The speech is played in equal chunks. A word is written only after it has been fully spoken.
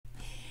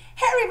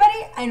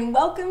everybody, and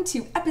welcome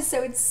to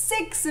episode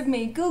 6 of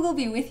May Google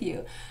Be With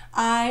You.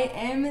 I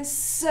am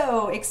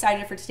so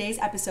excited for today's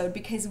episode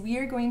because we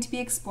are going to be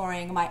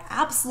exploring my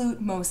absolute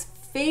most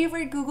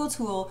favorite Google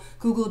tool,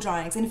 Google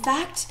Drawings. In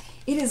fact,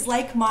 it is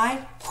like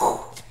my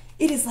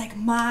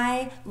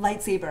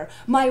lightsaber,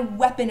 my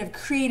weapon of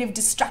creative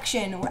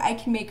destruction, where I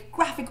can make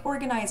graphic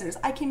organizers,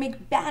 I can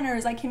make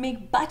banners, I can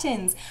make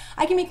buttons,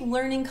 I can make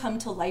learning come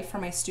to life for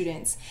my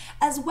students,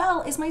 as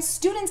well as my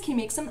students can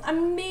make some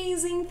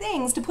amazing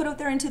things to put out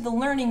there into the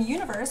learning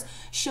universe,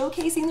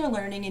 showcasing their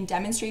learning and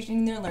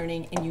demonstrating their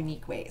learning in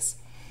unique ways.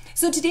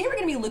 So today we're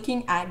going to be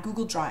looking at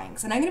Google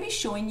Drawings, and I'm going to be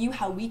showing you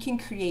how we can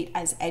create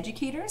as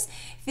educators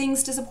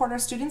things to support our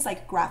students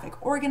like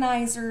graphic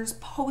organizers,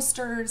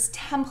 posters,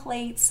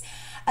 templates,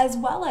 as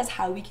well as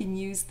how we can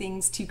use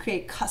things to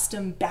create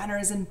custom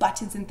banners and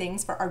buttons and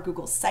things for our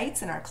Google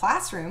Sites in our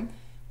classroom,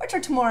 which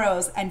are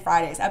tomorrow's and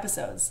Friday's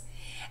episodes.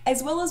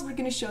 As well as we're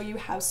going to show you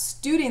how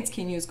students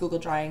can use Google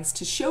Drawings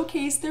to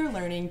showcase their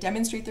learning,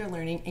 demonstrate their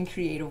learning in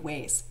creative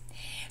ways.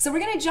 So we're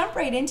going to jump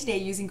right in today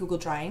using Google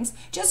Drawings.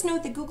 Just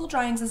note that Google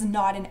Drawings is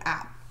not an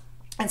app,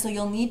 and so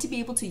you'll need to be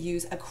able to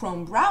use a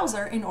Chrome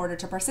browser in order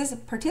to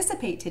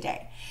participate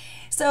today.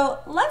 So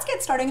let's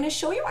get started. I'm going to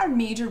show you our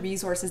major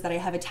resources that I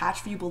have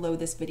attached for you below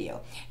this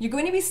video. You're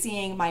going to be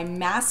seeing my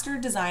Master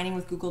Designing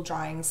with Google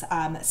Drawings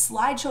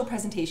slideshow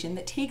presentation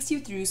that takes you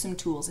through some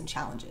tools and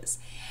challenges.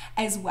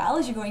 As well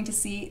as you're going to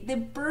see the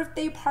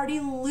birthday party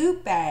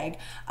loot bag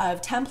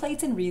of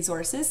templates and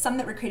resources, some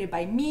that were created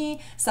by me,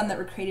 some that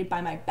were created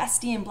by my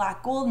bestie in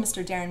black gold,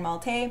 Mr. Darren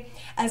Malte,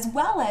 as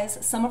well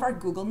as some of our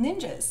Google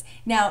Ninjas.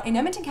 Now, in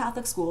Edmonton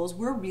Catholic Schools,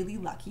 we're really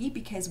lucky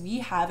because we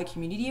have a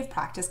community of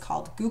practice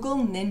called Google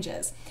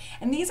Ninjas.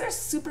 And these are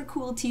super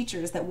cool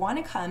teachers that want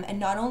to come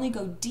and not only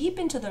go deep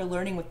into their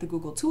learning with the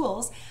Google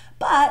tools,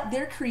 but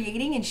they're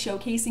creating and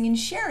showcasing and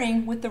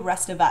sharing with the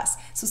rest of us.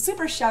 So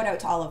super shout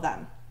out to all of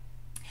them.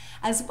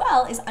 As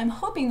well as I'm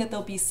hoping that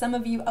there'll be some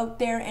of you out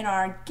there in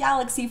our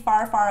galaxy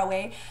far, far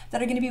away that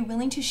are going to be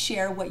willing to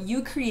share what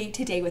you create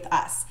today with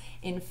us.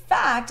 In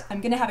fact, I'm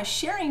going to have a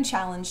sharing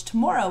challenge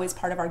tomorrow as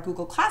part of our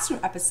Google Classroom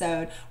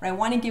episode where I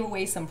want to give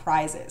away some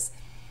prizes.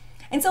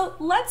 And so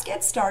let's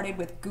get started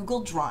with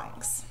Google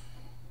Drawings.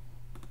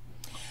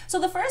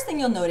 So the first thing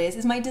you'll notice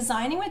is my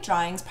Designing with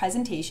Drawings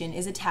presentation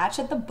is attached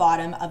at the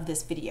bottom of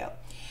this video.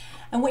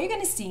 And what you're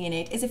going to see in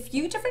it is a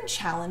few different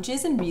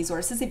challenges and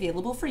resources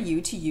available for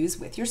you to use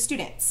with your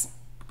students.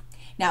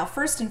 Now,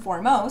 first and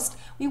foremost,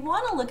 we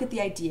want to look at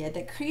the idea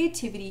that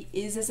creativity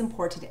is as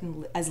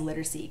important as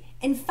literacy.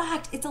 In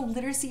fact, it's a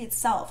literacy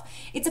itself.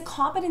 It's a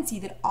competency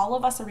that all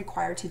of us are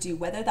required to do,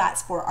 whether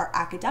that's for our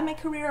academic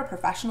career or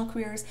professional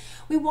careers.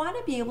 We want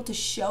to be able to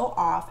show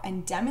off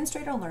and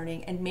demonstrate our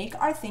learning and make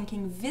our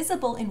thinking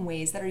visible in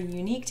ways that are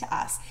unique to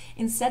us,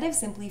 instead of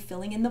simply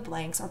filling in the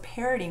blanks or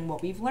parroting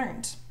what we've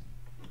learned.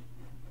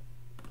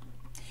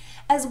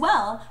 As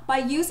well, by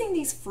using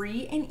these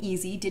free and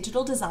easy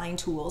digital design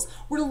tools,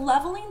 we're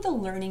leveling the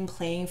learning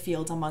playing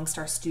field amongst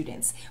our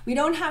students. We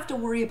don't have to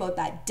worry about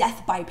that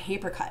death by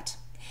paper cut.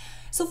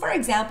 So for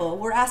example,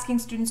 we're asking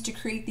students to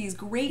create these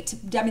great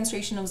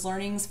demonstration of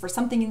learnings for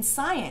something in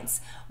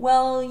science.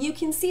 Well, you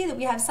can see that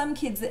we have some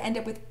kids that end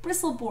up with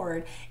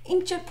bristleboard,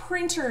 inkjet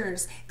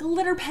printers,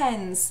 glitter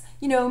pens,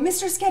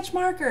 Mr. Sketch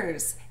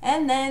markers.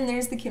 And then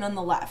there's the kid on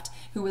the left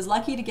who was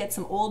lucky to get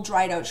some old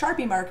dried out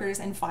Sharpie markers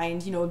and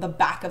find, the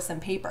back of some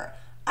paper.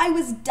 I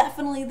was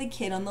definitely the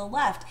kid on the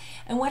left.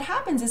 And what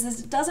happens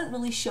is it doesn't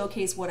really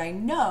showcase what I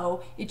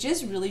know, it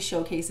just really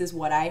showcases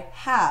what I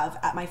have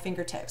at my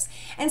fingertips.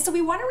 And so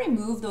we want to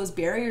remove those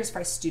barriers for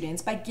our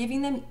students by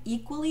giving them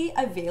equally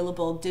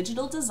available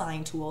digital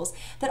design tools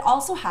that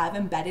also have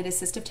embedded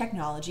assistive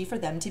technology for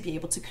them to be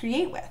able to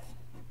create with.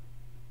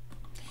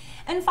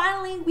 And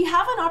finally, we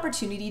have an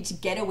opportunity to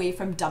get away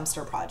from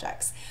dumpster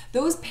projects.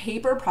 Those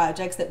paper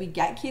projects that we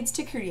get kids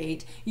to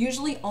create,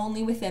 usually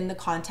only within the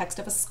context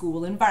of a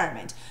school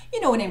environment.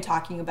 You know what I'm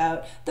talking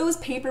about. Those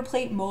paper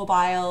plate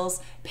mobiles,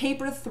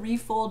 paper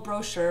three-fold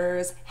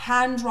brochures,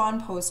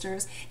 hand-drawn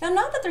posters. Now,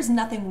 not that there's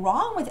nothing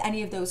wrong with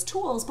any of those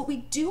tools, but we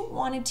do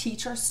want to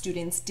teach our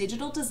students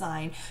digital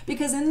design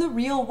because in the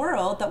real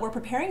world that we're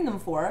preparing them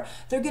for,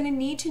 they're going to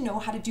need to know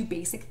how to do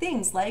basic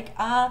things like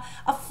a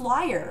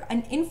flyer,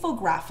 an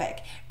infographic,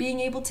 being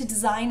able to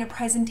design a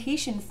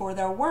presentation for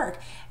their work,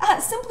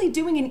 simply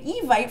doing an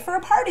Evite for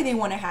a party they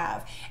want to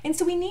have. And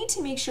so we need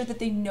to make sure that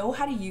they know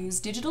how to use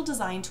digital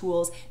design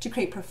tools to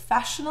create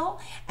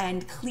professional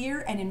and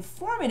clear and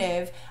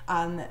informative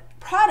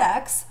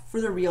products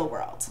for the real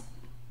world.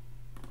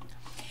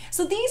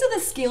 So these are the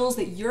skills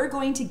that you're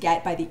going to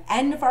get by the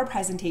end of our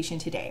presentation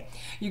today.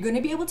 You're going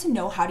to be able to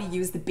know how to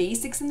use the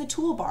basics in the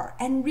toolbar.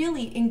 And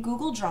really, in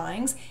Google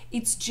Drawings,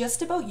 it's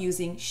just about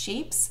using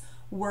shapes,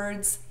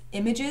 words,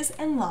 images,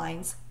 and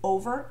lines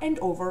over and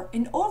over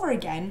and over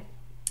again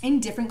in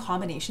different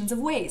combinations of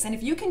ways. And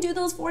if you can do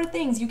those 4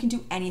 things, you can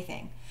do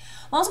anything.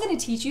 I'm also going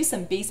to teach you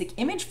some basic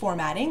image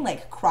formatting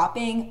like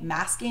cropping,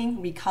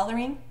 masking,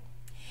 recoloring.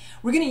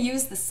 We're going to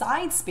use the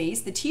side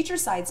space, the teacher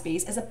side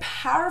space, as a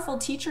powerful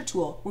teacher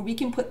tool where we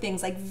can put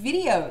things like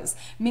videos,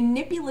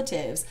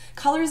 manipulatives,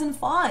 colors and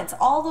fonts,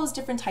 all those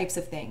different types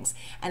of things.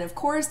 And of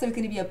course, there's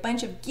going to be a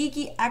bunch of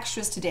geeky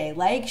extras today,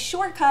 like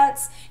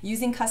shortcuts,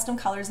 using custom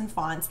colors and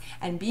fonts,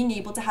 and being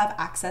able to have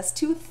access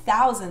to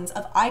thousands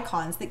of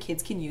icons that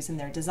kids can use in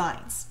their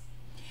designs.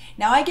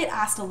 Now, I get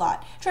asked a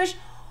lot, Trish,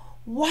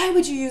 why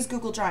would you use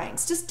Google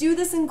Drawings? Just do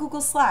this in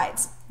Google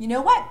Slides. You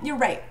know what? You're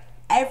right.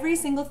 Every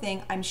single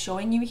thing I'm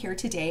showing you here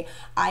today,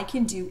 I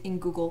can do in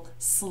Google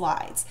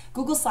Slides.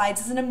 Google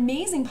Slides is an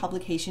amazing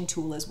publication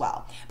tool as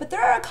well. But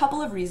there are a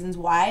couple of reasons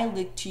why I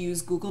like to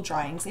use Google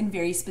Drawings in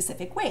very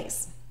specific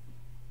ways.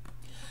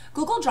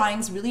 Google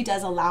Drawings really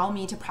does allow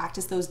me to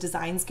practice those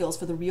design skills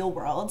for the real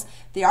world.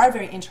 They are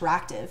very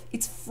interactive.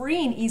 It's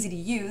free and easy to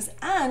use,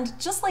 and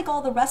just like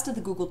all the rest of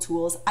the Google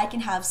tools, I can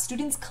have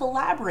students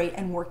collaborate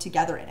and work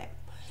together in it.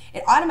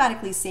 It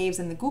automatically saves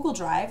in the Google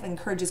Drive,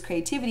 encourages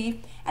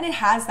creativity, and it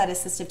has that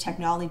assistive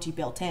technology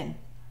built in.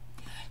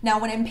 Now,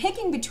 when I'm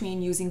picking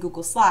between using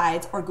Google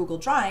Slides or Google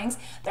Drawings,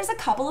 there's a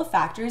couple of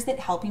factors that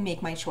help me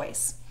make my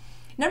choice.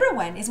 Number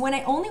one is when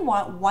I only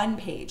want one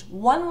page,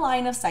 one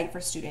line of sight for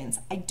students.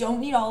 I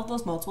don't need all of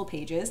those multiple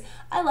pages.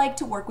 I like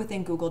to work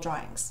within Google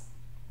Drawings.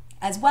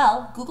 As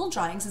well, Google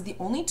Drawings is the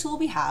only tool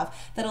we have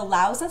that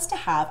allows us to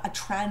have a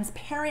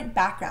transparent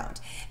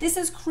background. This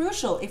is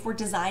crucial if we're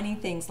designing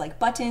things like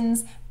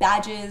buttons,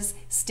 badges,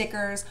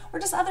 stickers, or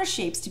just other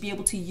shapes to be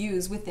able to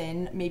use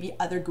within maybe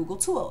other Google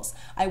tools.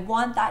 I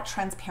want that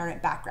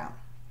transparent background.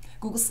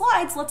 Google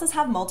Slides lets us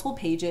have multiple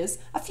pages,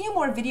 a few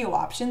more video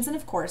options, and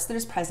of course,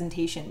 there's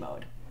presentation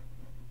mode.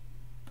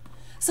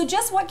 So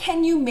just what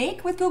can you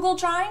make with Google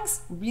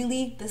Drawings?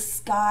 Really, the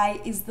sky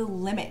is the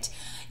limit.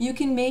 You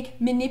can make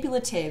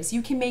manipulatives,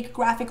 you can make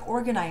graphic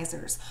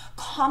organizers,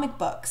 comic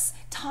books,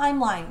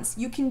 timelines,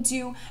 you can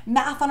do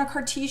math on a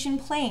Cartesian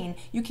plane,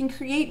 you can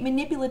create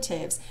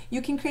manipulatives,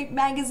 you can create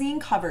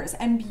magazine covers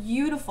and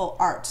beautiful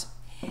art.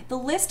 The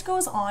list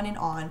goes on and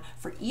on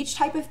for each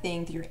type of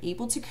thing that you're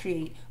able to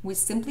create with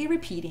simply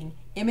repeating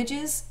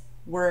images,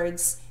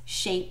 words,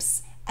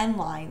 shapes, and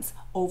lines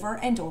over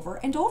and over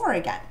and over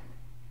again.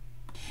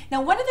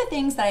 Now, one of the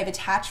things that I've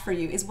attached for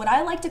you is what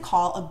I like to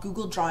call a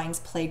Google Drawings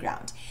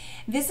playground.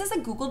 This is a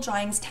Google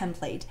Drawings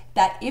template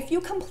that if you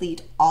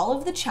complete all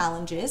of the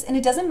challenges, and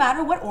it doesn't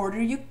matter what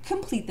order you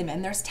complete them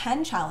in, there's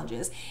 10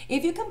 challenges.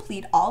 If you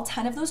complete all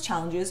 10 of those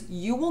challenges,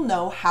 you will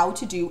know how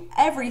to do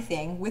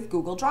everything with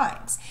Google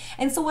Drawings.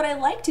 And so what I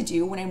like to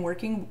do when I'm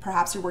working,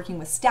 perhaps you're working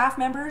with staff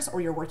members or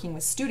you're working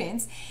with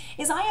students,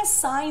 is I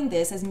assign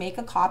this as make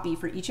a copy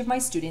for each of my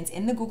students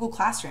in the Google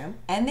Classroom,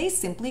 and they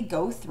simply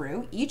go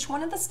through each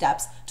one of the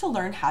steps to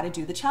learn how to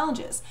do the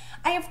challenges.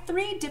 I have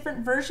 3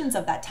 different versions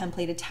of that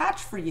template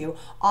attached for you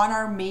on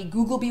our May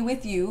Google Be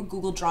With You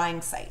Google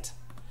Drawing site.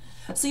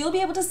 So you'll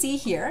be able to see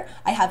here,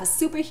 I have a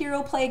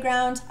superhero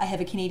playground, I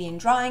have a Canadian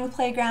drawing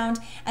playground,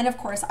 and of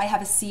course I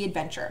have a sea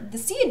adventure. The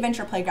sea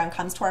adventure playground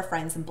comes to our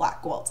friends in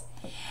black gold.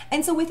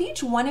 And so with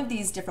each one of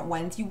these different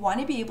ones, you want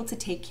to be able to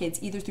take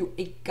kids either through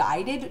a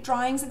guided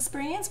drawings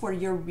experience where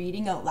you're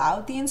reading out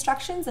loud the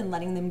instructions and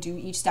letting them do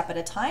each step at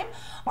a time,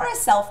 or a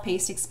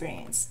self-paced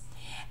experience.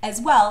 As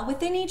well,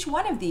 within each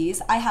one of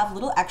these, I have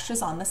little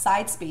extras on the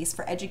side space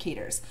for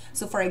educators.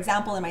 So for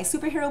example, in my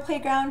superhero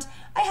playground,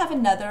 I have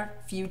another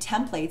few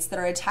templates that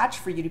are attached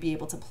for you to be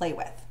able to play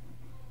with.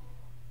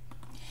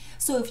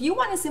 So if you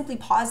want to simply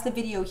pause the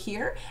video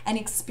here and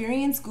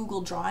experience Google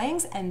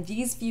Drawings and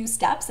these few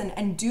steps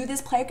and do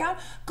this playground,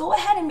 go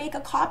ahead and make a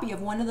copy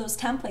of one of those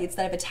templates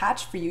that I've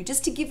attached for you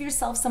just to give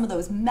yourself some of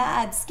those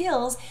mad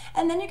skills,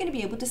 and then you're going to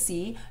be able to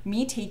see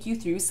me take you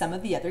through some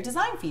of the other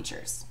design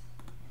features.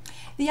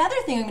 The other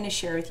thing I'm going to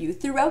share with you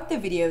throughout the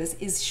videos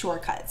is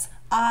shortcuts.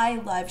 I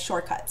love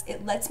shortcuts.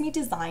 It lets me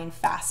design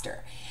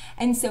faster.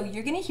 And so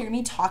you're going to hear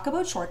me talk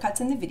about shortcuts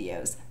in the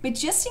videos, but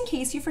just in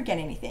case you forget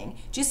anything,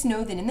 just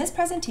know that in this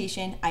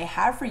presentation, I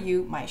have for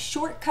you my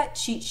shortcut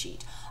cheat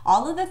sheet.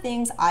 All of the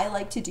things I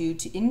like to do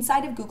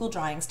inside of Google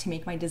Drawings to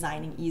make my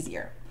designing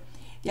easier.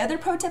 The other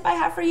pro tip I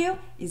have for you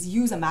is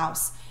use a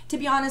mouse. To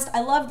be honest,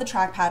 I love the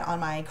trackpad on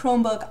my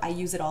Chromebook. I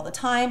use it all the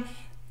time.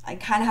 I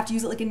kind of have to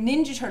use it like a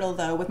Ninja Turtle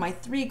though, with my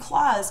 3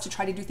 claws to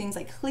try to do things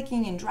like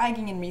clicking and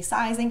dragging and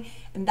resizing,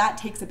 and that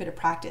takes a bit of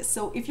practice.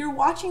 So if you're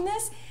watching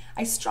this,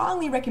 I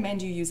strongly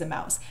recommend you use a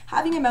mouse.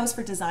 Having a mouse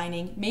for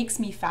designing makes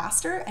me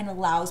faster and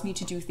allows me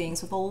to do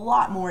things with a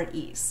lot more at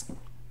ease.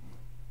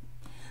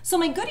 So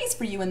my goodies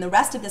for you in the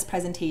rest of this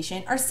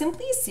presentation are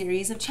simply a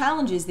series of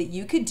challenges that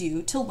you could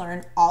do to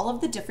learn all of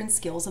the different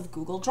skills of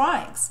Google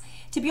Drawings.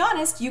 To be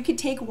honest, you could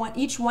take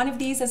each one of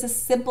these as a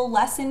simple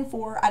lesson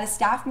at a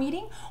staff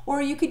meeting,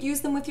 or you could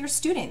use them with your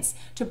students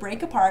to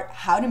break apart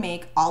how to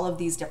make all of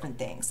these different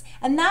things.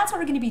 And that's what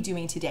we're going to be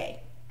doing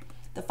today.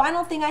 The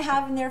final thing I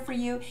have in there for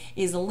you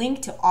is a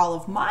link to all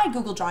of my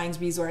Google Drawings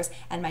resource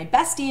and my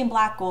bestie in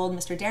black gold,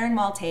 Mr. Darren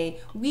Malte.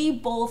 We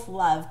both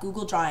love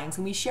Google Drawings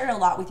and we share a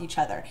lot with each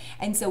other.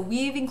 And so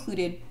we've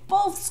included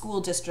both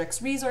school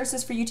districts'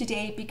 resources for you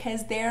today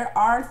because there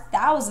are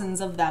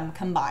thousands of them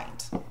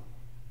combined.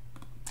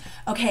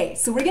 Okay,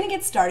 so we're gonna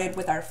get started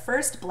with our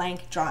first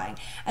blank drawing.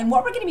 And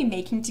what we're gonna be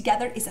making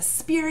together is a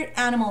spirit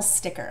animal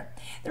sticker.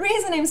 The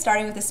reason I'm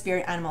starting with a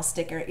spirit animal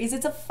sticker is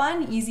it's a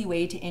fun, easy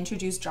way to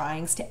introduce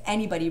drawings to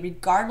anybody,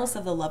 regardless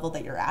of the level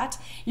that you're at.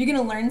 You're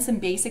gonna learn some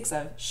basics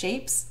of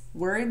shapes,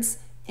 words,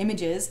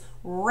 images,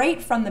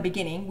 right from the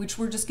beginning, which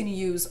we're just gonna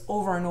use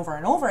over and over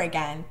and over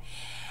again.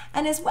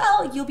 And as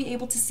well, you'll be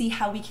able to see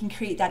how we can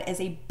create that as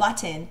a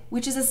button,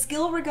 which is a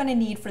skill we're going to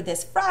need for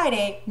this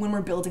Friday when we're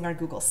building our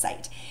Google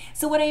site.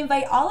 So what I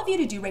invite all of you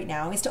to do right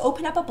now is to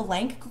open up a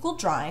blank Google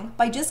drawing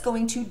by just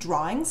going to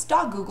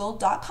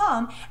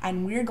drawings.google.com,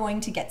 and we're going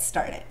to get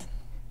started.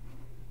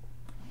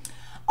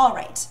 All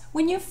right,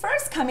 when you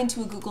first come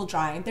into a Google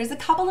Drawing, there's a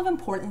couple of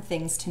important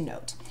things to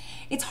note.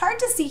 It's hard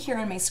to see here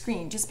on my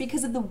screen just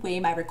because of the way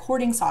my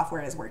recording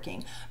software is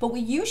working, but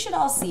what you should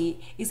all see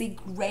is a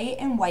gray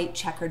and white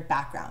checkered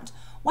background.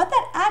 What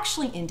that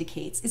actually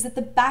indicates is that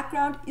the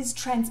background is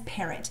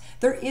transparent.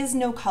 There is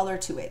no color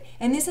to it,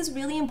 and this is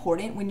really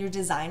important when you're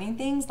designing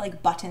things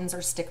like buttons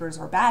or stickers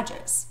or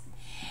badges.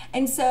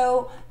 And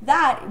so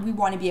that we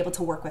want to be able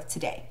to work with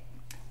today.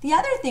 The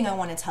other thing I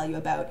want to tell you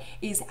about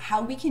is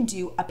how we can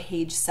do a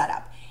page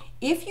setup.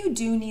 If you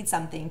do need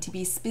something to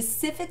be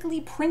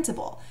specifically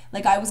printable,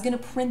 like I was going to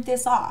print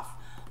this off,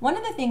 one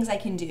of the things I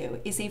can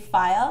do is say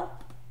File,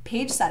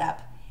 Page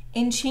Setup,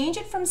 and change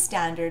it from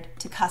standard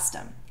to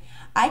custom.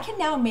 I can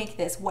now make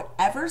this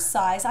whatever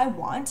size I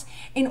want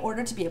in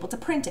order to be able to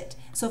print it.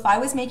 So if I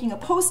was making a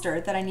poster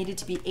that I needed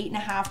to be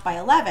 8.5 by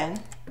 11,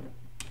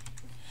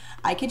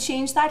 I could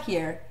change that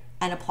here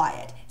and apply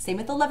it. Same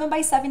with 11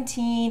 by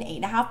 17,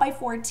 8.5 by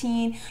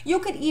 14. You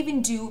could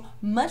even do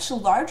much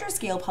larger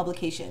scale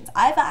publications.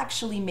 I've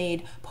actually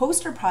made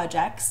poster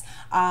projects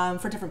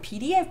for different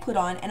PD I've put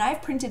on, and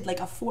I've printed like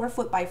a 4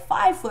 by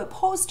 5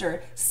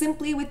 poster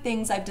simply with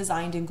things I've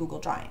designed in Google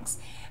Drawings.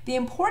 The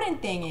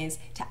important thing is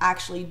to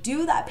actually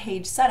do that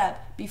page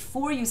setup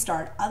before you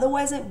start,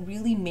 otherwise it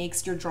really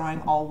makes your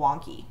drawing all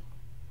wonky.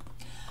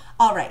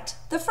 All right,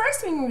 the first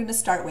thing we're going to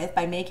start with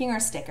by making our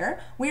sticker,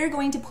 we're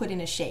going to put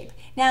in a shape.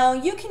 Now,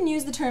 you can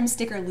use the term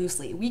sticker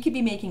loosely. We could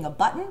be making a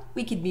button,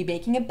 we could be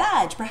making a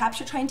badge.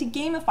 Perhaps you're trying to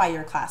gamify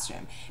your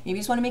classroom. Maybe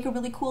you just want to make a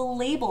really cool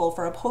label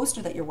for a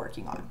poster that you're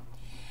working on.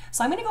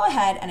 So I'm going to go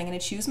ahead and I'm going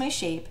to choose my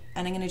shape,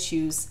 and I'm going to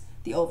choose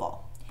the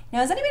oval.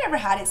 Now, has anybody ever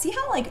had it? See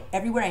how like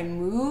everywhere I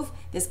move,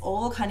 this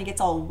oval kind of gets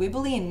all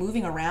wibbly and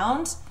moving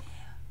around?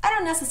 I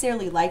don't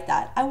necessarily like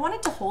that. I want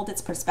it to hold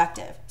its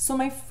perspective. So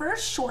my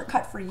first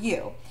shortcut for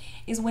you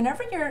is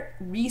whenever you're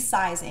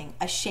resizing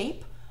a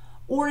shape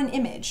or an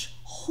image,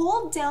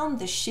 hold down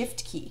the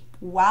Shift key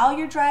while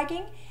you're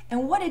dragging,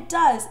 and what it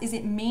does is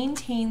it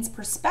maintains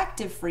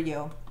perspective for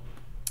you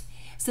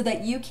so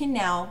that you can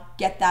now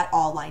get that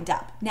all lined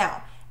up.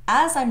 Now,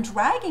 as I'm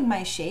dragging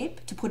my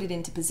shape to put it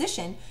into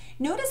position,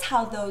 notice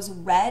how those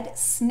red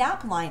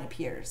snap line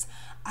appears.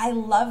 I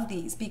love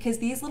these because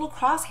these little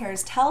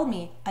crosshairs tell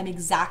me I'm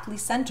exactly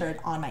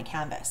centered on my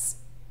canvas.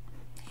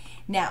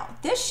 Now,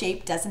 this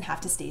shape doesn't have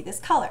to stay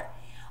this color.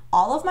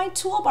 All of my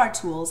toolbar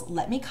tools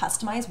let me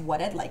customize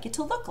what I'd like it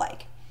to look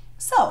like.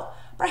 So,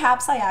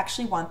 perhaps I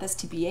actually want this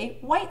to be a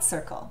white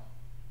circle.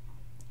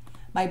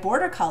 My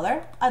border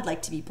color, I'd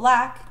like to be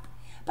black,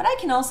 but I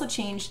can also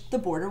change the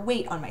border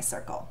weight on my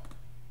circle.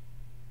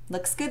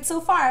 Looks good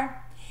so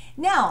far.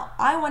 Now,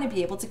 I want to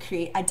be able to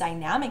create a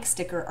dynamic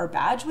sticker or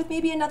badge with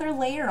maybe another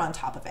layer on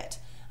top of it.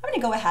 I'm going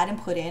to go ahead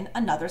and put in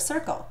another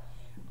circle.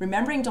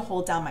 Remembering to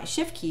hold down my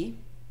Shift key,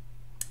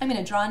 I'm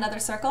going to draw another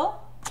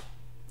circle,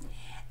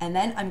 and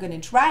then I'm going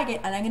to drag it,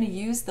 and I'm going to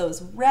use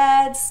those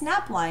red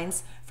snap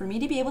lines for me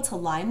to be able to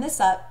line this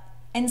up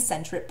and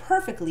center it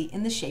perfectly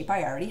in the shape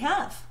I already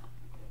have.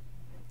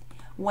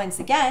 Once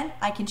again,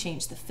 I can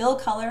change the fill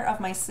color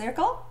of my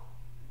circle,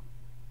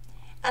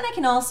 and I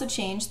can also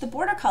change the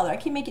border color. I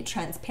can make it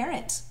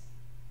transparent.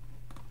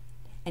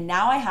 And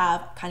now I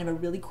have kind of a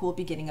really cool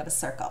beginning of a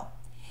circle.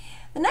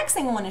 The next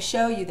thing I want to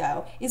show you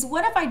though is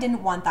what if I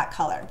didn't want that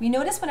color? We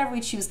notice whenever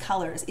we choose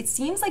colors, it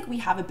seems like we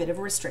have a bit of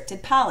a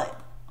restricted palette.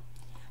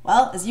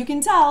 Well, as you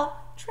can tell,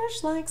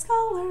 Trish likes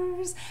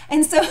colors.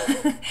 And so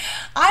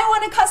I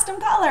want a custom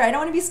color. I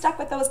don't want to be stuck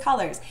with those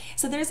colors.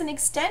 So there's an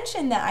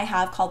extension that I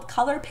have called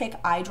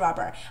ColorPick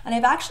eyedropper, and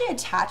I've actually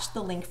attached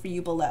the link for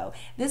you below.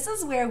 This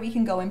is where we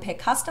can go and pick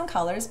custom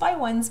colors by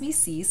ones we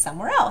see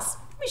somewhere else.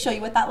 Let me show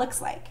you what that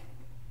looks like.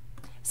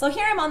 So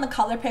here I'm on the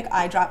ColorPick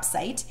eyedrop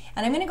site,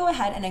 and I'm going to go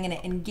ahead and I'm going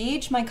to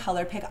engage my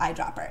ColorPick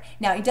eyedropper.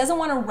 Now, it doesn't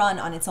want to run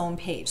on its own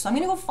page, so I'm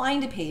going to go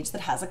find a page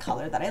that has a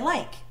color that I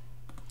like.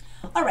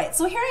 All right,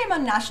 so here I am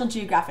on National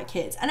Geographic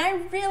Kids, and I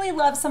really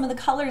love some of the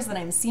colors that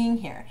I'm seeing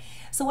here.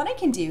 So what I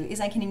can do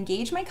is I can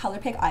engage my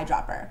ColorPick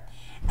eyedropper,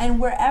 and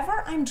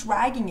wherever I'm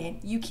dragging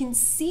it, you can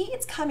see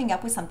it's coming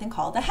up with something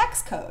called a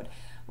hex code.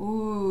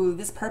 Ooh,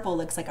 this purple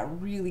looks like a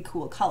really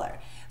cool color.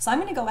 So I'm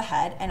going to go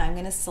ahead and I'm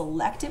going to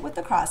select it with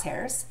the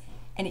crosshairs,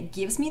 and it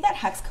gives me that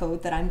hex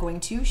code that I'm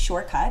going to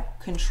shortcut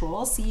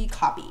Control-C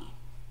copy.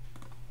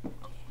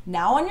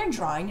 Now on your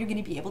drawing, you're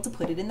going to be able to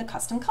put it in the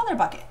custom color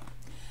bucket.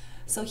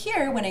 So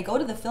here, when I go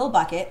to the fill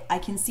bucket, I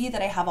can see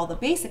that I have all the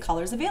basic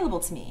colors available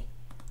to me.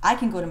 I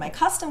can go to my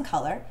custom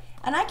color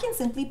and I can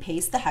simply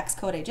paste the hex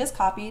code I just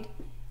copied,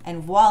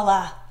 and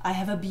voila, I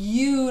have a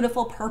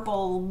beautiful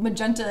purple,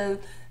 magenta,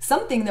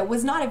 something that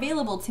was not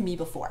available to me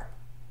before.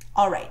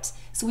 All right,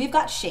 so we've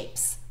got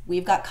shapes,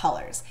 we've got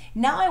colors.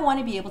 Now I want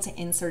to be able to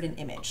insert an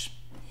image.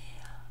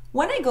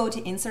 When I go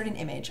to insert an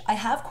image, I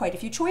have quite a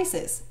few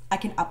choices. I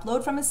can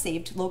upload from a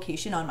saved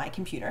location on my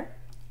computer.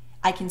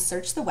 I can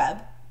search the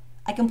web.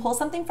 I can pull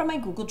something from my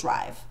Google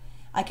Drive.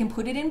 I can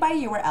put it in by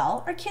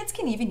URL, or kids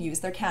can even use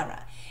their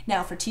camera.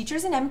 Now, for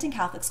teachers in Edmonton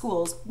Catholic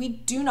schools, we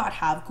do not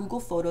have Google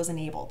Photos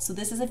enabled, so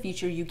this is a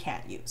feature you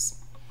can't use.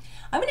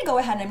 I'm going to go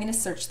ahead and I'm going to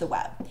search the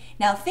web.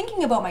 Now,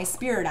 thinking about my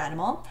spirit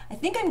animal, I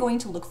think I'm going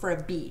to look for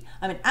a bee.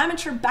 I'm an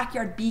amateur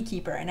backyard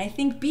beekeeper, and I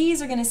think bees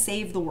are going to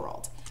save the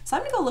world. So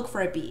I'm going to go look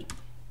for a bee.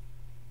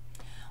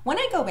 When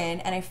I go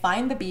in and I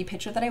find the bee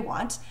picture that I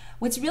want,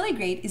 what's really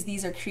great is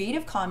these are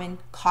Creative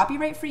Commons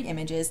copyright-free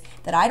images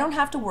that I don't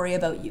have to worry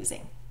about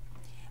using.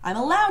 I'm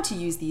allowed to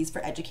use these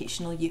for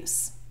educational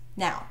use.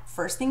 Now,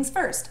 first things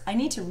first, I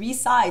need to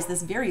resize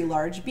this very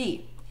large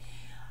bee.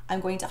 I'm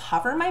going to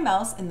hover my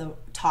mouse in the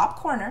top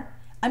corner.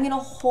 I'm going to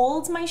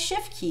hold my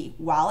Shift key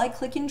while I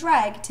click and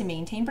drag to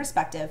maintain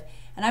perspective,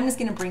 and I'm just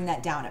going to bring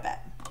that down a bit.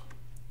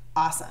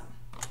 Awesome.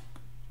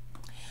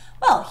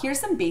 Well, here's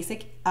some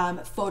basic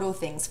photo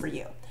things for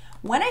you.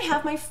 When I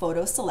have my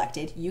photo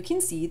selected, you can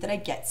see that I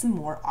get some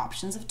more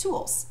options of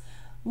tools.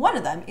 One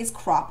of them is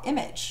crop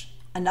image.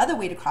 Another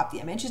way to crop the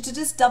image is to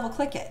just double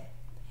click it.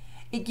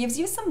 It gives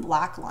you some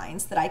black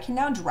lines that I can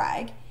now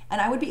drag,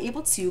 and I would be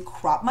able to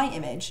crop my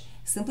image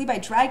simply by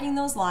dragging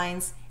those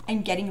lines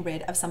and getting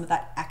rid of some of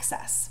that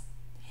excess.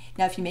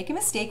 Now, if you make a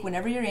mistake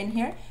whenever you're in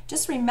here,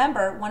 just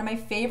remember one of my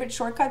favorite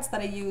shortcuts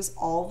that I use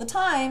all the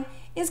time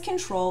is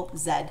Control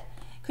Z.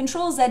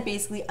 Control Z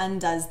basically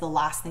undoes the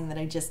last thing that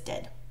I just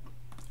did.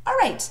 All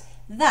right,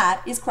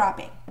 that is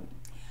cropping.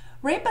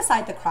 Right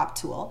beside the crop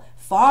tool,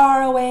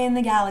 far away in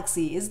the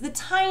galaxy, is the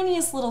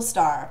tiniest little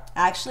star.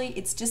 Actually,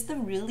 it's just a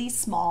really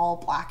small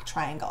black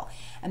triangle,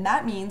 and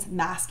that means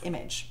mask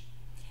image.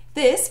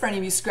 This, for any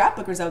of you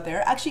scrapbookers out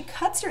there, actually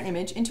cuts your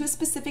image into a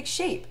specific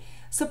shape.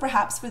 So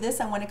perhaps for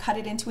this, I want to cut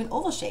it into an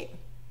oval shape.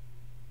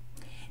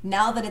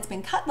 Now that it's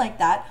been cut like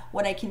that,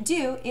 what I can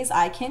do is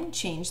I can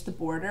change the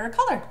border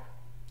color.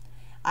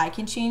 I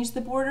can change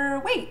the border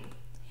weight,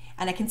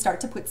 and I can start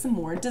to put some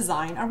more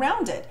design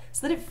around it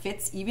so that it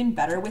fits even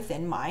better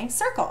within my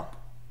circle.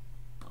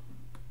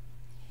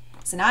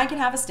 So now I can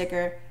have a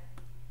sticker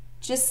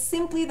just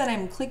simply that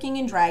I'm clicking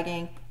and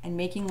dragging and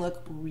making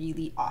look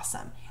really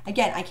awesome.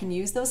 Again, I can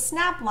use those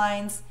snap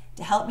lines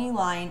to help me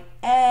line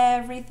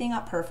everything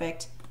up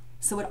perfect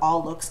so it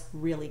all looks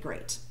really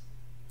great.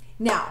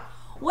 Now,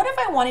 what if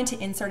I wanted to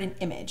insert an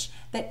image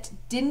that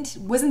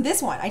wasn't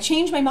this one? I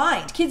changed my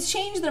mind. Kids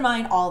change their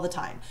mind all the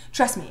time.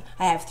 Trust me,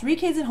 I have 3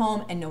 kids at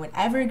home and no one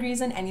ever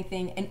agrees on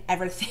anything and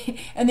everything,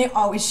 and they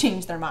always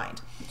change their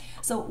mind.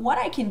 So what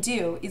I can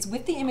do is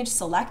with the image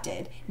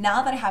selected,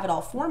 now that I have it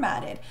all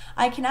formatted,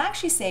 I can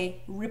actually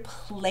say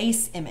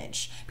replace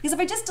image. Because if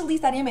I just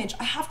delete that image,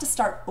 I have to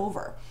start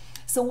over.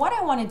 So what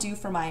I want to do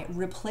for my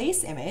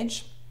replace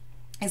image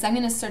is I'm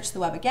going to search the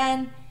web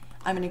again.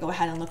 I'm going to go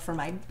ahead and look for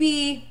my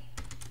bee.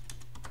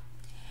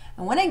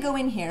 And when I go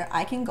in here,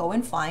 I can go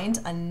and find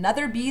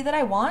another bee that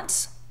I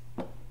want.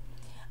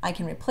 I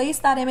can replace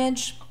that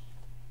image.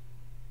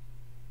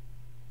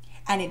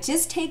 And it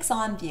just takes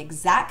on the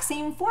exact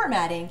same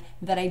formatting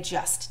that I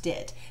just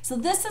did. So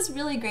this is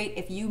really great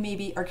if you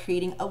maybe are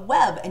creating a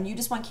web and you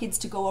just want kids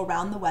to go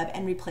around the web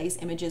and replace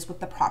images with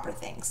the proper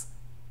things.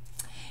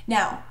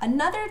 Now,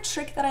 another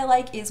trick that I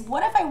like is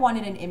what if I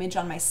wanted an image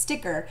on my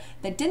sticker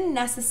that didn't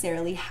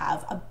necessarily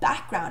have a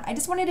background? I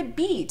just wanted a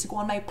bee to go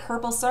on my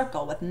purple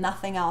circle with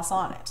nothing else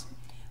on it.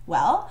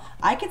 Well,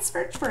 I could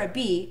search for a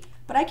bee,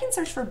 but I can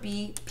search for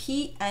bee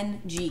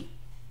PNG.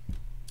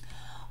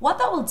 What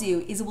that will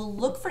do is it will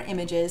look for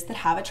images that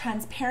have a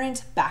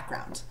transparent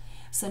background.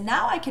 So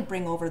now I could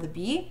bring over the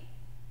bee,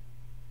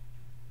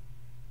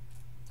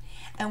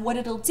 and what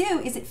it'll do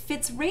is it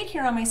fits right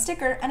here on my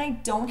sticker and I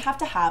don't have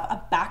to have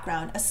a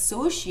background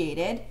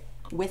associated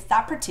with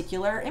that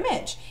particular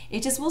image.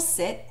 It just will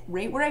sit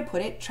right where I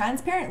put it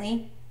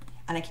transparently,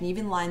 and I can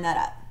even line that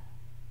up.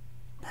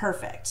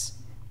 Perfect.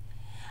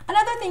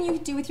 Another thing you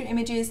can do with your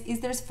images is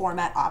there's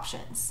format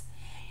options.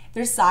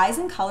 There's size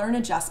and color and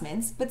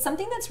adjustments, but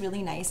something that's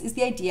really nice is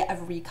the idea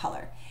of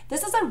recolor.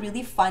 This is a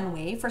really fun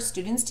way for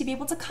students to be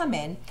able to come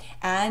in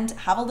and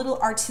have a little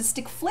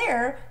artistic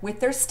flair with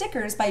their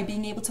stickers by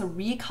being able to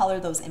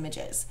recolor those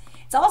images.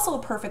 It's also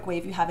a perfect way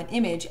if you have an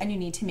image and you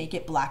need to make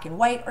it black and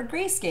white or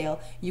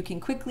grayscale, you can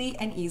quickly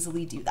and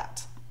easily do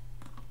that.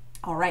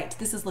 All right,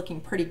 this is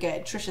looking pretty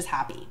good. Trish is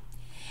happy.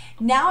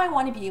 Now I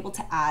want to be able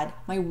to add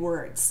my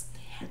words.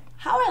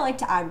 How I like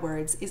to add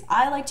words is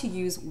I like to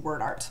use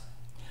word art.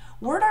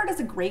 Word art is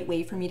a great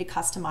way for me to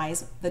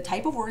customize the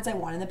type of words I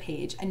want on the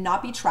page and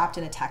not be trapped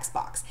in a text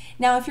box.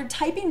 Now, if you're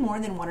typing more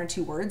than 1 or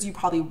 2 words, you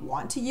probably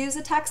want to use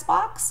a text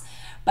box,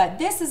 but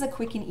this is a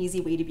quick and easy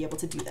way to be able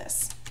to do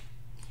this.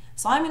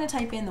 So I'm going to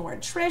type in the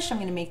word Trish. I'm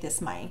going to make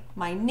this my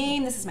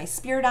name. This is my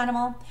spirit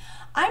animal.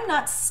 I'm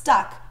not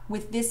stuck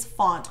with this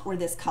font or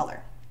this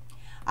color.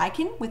 I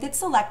can, with it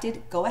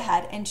selected, go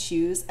ahead and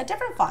choose a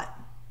different font.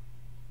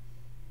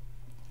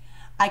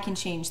 I can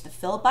change the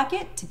fill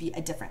bucket to be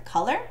a different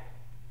color.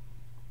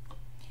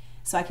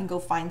 So I can go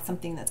find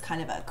something that's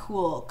kind of a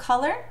cool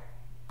color.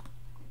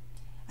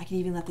 I can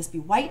even let this be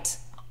white.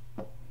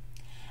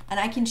 And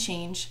I can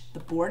change the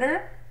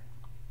border.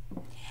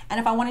 And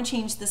if I want to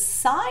change the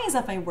size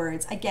of my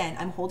words, again,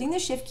 I'm holding the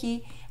Shift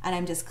key and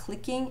I'm just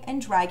clicking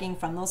and dragging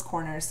from those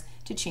corners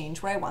to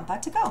change where I want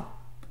that to go.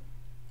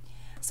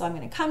 So I'm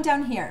going to come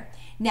down here.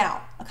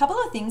 Now, a couple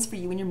of things for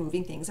you when you're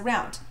moving things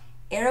around.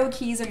 Arrow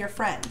keys are your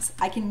friends.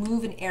 I can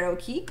move an arrow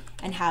key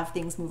and have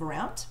things move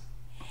around.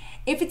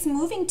 If it's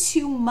moving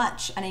too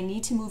much and I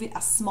need to move it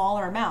a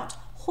smaller amount,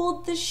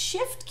 hold the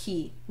Shift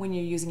key when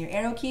you're using your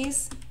arrow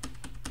keys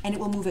and it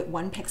will move it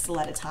 1 pixel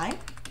at a time.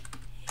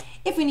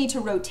 If we need to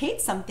rotate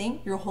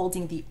something, you're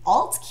holding the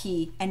Alt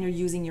key and you're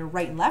using your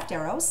right and left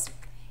arrows.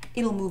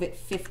 It'll move it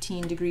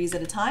 15 degrees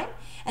at a time.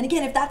 And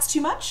again, if that's too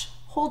much,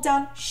 hold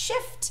down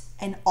Shift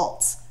and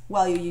Alt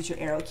while you use your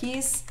arrow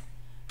keys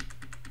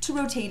to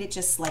rotate it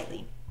just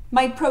slightly.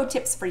 My pro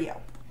tips for you.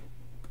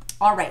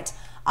 All right,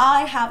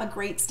 I have a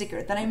great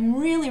sticker that I'm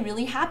really,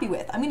 really happy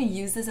with. I'm going to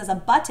use this as a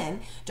button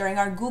during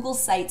our Google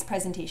Sites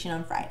presentation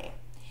on Friday.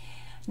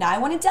 Now I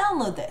want to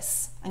download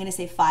this. I'm going to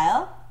say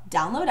File,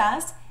 Download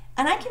As,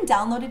 and I can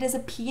download it as a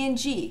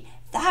PNG.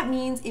 That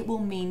means it will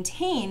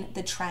maintain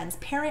the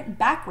transparent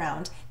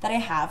background that I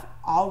have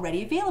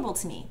already available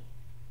to me.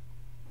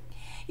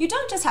 You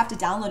don't just have to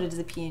download it as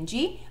a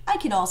PNG. I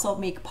can also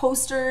make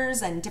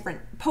posters and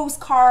different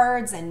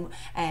postcards and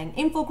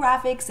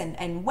infographics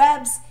and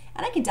webs,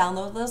 and I can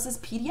download those as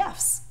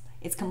PDFs.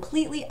 It's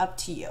completely up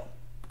to you.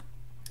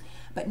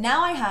 But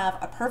now I have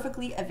a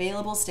perfectly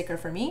available sticker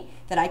for me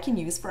that I can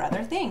use for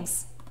other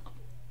things.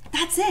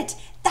 That's it.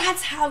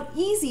 That's how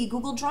easy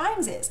Google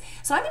Drawings is.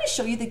 So I'm going to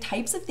show you the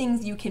types of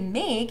things you can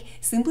make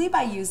simply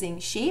by using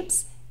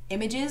shapes,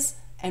 images,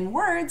 and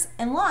words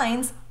and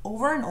lines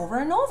over and over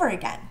and over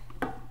again.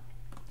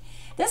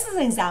 This is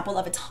an example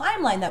of a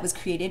timeline that was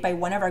created by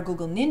one of our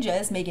Google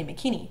Ninjas, Megan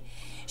McKinney.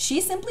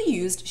 She simply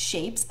used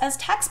shapes as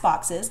text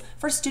boxes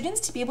for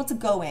students to be able to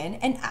go in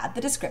and add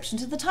the description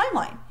to the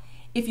timeline.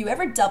 If you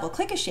ever double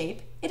click a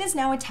shape, it is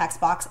now a text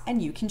box and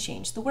you can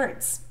change the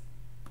words.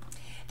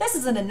 This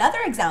is another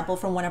example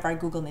from one of our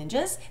Google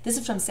Ninjas. This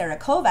is from Sarah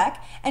Kovac,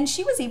 and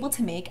she was able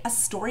to make a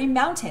story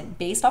mountain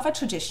based off a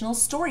traditional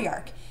story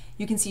arc.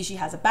 You can see she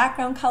has a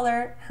background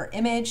color, her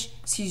image,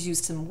 she's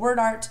used some word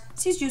art,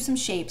 she's used some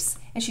shapes,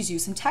 and she's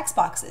used some text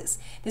boxes.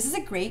 This is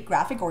a great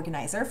graphic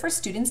organizer for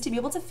students to be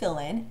able to fill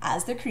in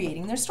as they're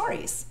creating their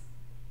stories.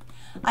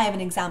 I have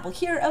an example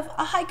here of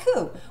a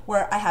haiku,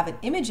 where I have an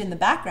image in the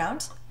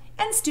background,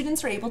 and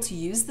students are able to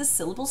use the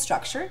syllable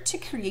structure to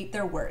create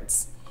their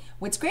words.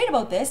 What's great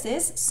about this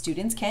is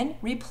students can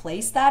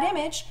replace that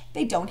image.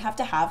 They don't have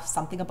to have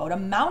something about a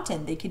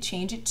mountain. They could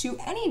change it to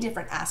any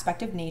different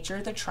aspect of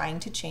nature they're trying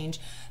to change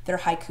their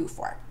haiku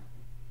for.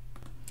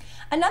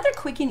 Another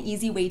quick and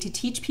easy way to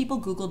teach people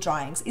Google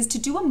Drawings is to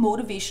do a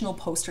motivational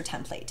poster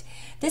template.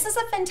 This is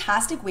a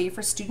fantastic way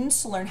for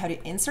students to learn how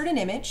to insert an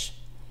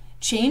image,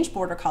 change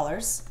border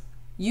colors,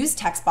 use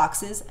text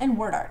boxes, and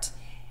word art.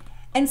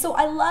 And so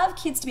I love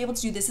kids to be able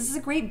to do this. This is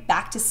a great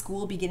back to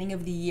school beginning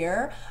of the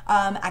year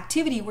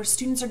activity where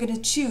students are going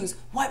to choose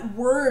what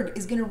word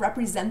is going to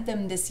represent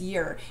them this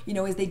year,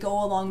 as they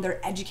go along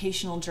their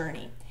educational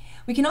journey.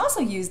 We can also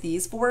use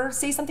these for,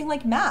 say, something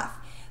like math.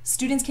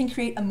 Students can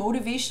create a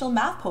motivational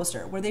math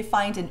poster where they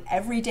find an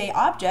everyday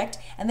object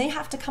and they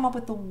have to come up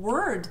with the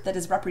word that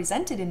is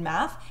represented in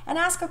math and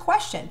ask a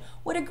question.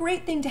 What a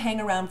great thing to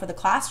hang around for the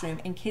classroom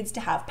and kids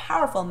to have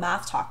powerful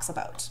math talks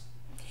about.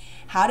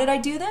 How did I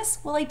do this?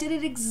 Well, I did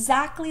it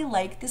exactly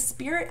like the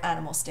spirit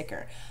animal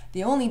sticker.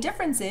 The only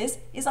difference is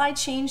I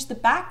changed the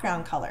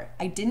background color.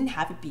 I didn't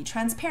have it be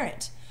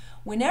transparent.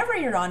 Whenever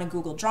you're on a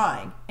Google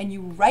drawing and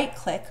you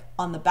right-click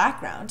on the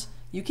background,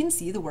 you can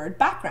see the word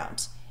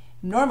background.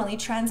 Normally,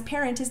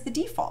 transparent is the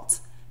default,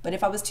 but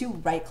if I was to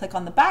right-click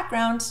on the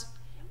background,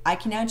 I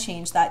can now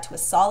change that to a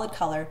solid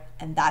color,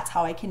 and that's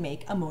how I can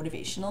make a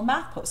motivational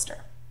math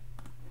poster.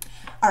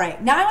 All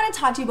right, now I want to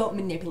talk to you about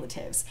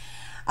manipulatives.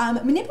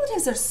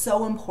 Manipulatives are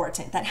so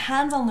important. That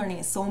hands-on learning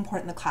is so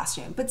important in the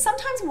classroom, but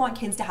sometimes we want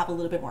kids to have a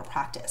little bit more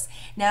practice.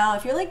 Now,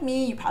 if you're like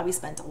me, you probably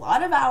spent a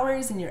lot of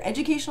hours in your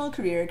educational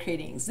career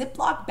creating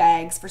Ziploc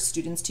bags for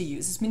students to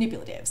use as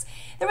manipulatives.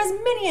 There was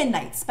many a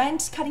night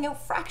spent cutting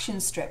out fraction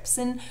strips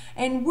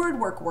and word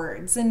work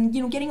words and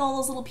getting all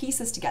those little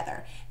pieces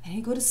together. Then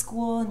you go to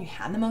school and you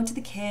hand them out to the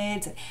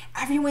kids and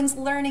everyone's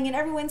learning and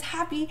everyone's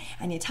happy,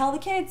 and you tell the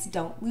kids,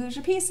 don't lose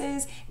your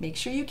pieces, make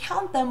sure you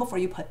count them before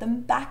you put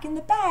them back in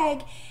the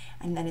bag.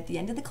 And then at the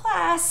end of the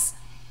class,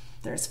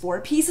 there's 4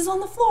 pieces on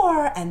the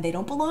floor and they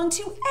don't belong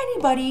to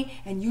anybody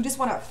and you just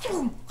want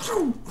to,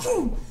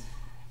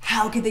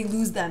 how could they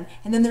lose them?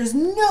 And then there's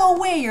no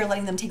way you're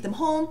letting them take them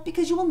home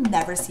because you will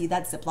never see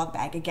that Ziploc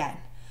bag again.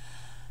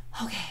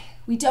 Okay,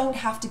 We don't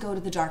have to go to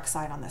the dark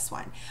side on this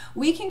one.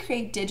 We can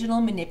create digital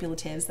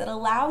manipulatives that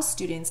allow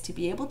students to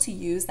be able to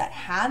use that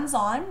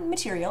hands-on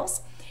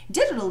materials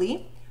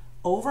digitally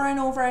over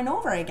and over and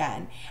over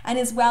again. And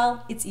as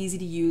well, it's easy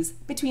to use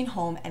between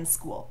home and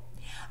school.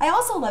 I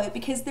also love it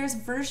because there's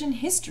version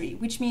history,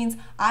 which means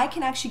I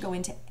can actually go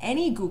into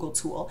any Google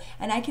tool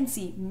and I can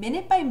see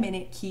minute by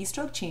minute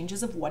keystroke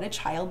changes of what a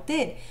child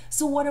did.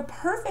 So what a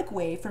perfect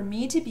way for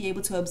me to be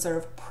able to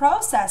observe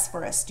process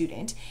for a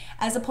student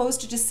as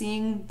opposed to just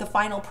seeing the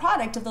final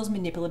product of those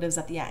manipulatives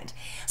at the end.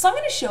 So I'm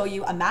going to show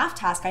you a math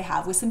task I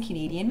have with some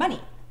Canadian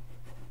money.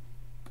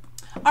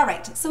 All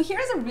right, so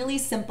here's a really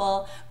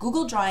simple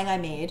Google drawing I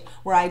made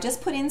where I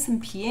just put in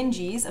some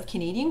PNGs of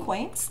Canadian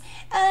coins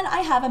and I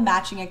have a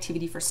matching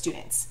activity for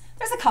students.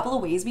 There's a couple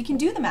of ways we can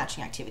do the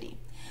matching activity.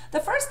 The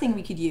first thing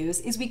we could use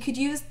is we could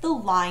use the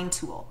line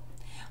tool.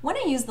 When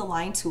I use the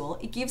line tool,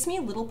 it gives me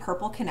a little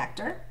purple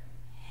connector.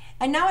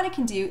 And now what I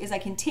can do is I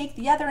can take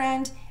the other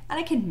end and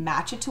I can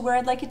match it to where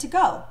I'd like it to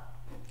go.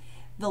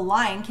 The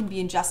line can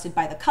be adjusted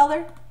by the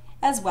color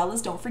as well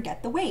as, don't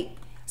forget, the weight.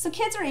 So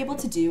kids are able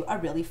to do a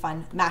really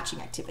fun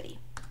matching activity.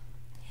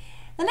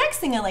 The next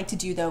thing I like to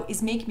do though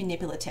is make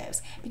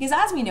manipulatives, because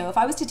as we know, if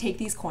I was to take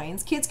these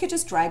coins, kids could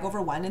just drag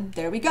over one and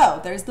there we go,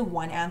 there's the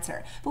one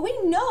answer. But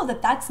we know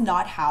that that's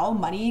not how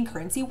money and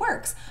currency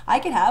works. I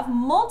could have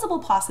multiple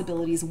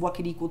possibilities of what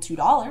could equal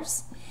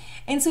 $2.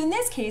 And so in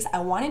this case, I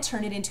want to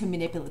turn it into a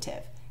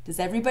manipulative. Does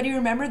everybody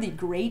remember the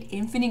great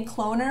infinite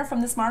cloner from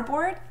the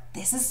smartboard?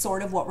 This is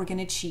sort of what we're going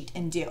to cheat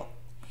and do.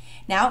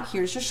 Now,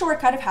 here's your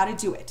shortcut of how to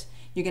do it.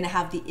 You're going to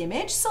have the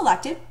image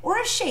selected or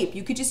a shape.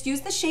 You could just use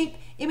the shape,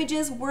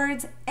 images,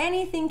 words,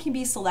 anything can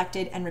be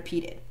selected and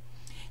repeated.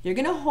 You're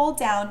going to hold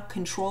down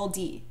Control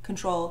D,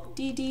 Control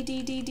D, D,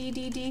 D, D, D,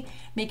 D, D,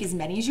 make as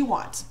many as you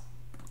want.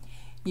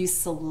 You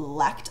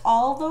select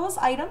all those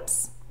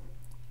items,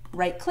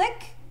 right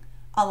click,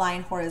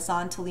 align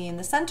horizontally in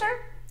the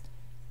center,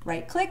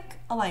 right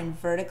click, align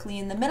vertically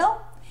in the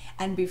middle,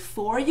 and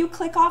before you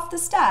click off the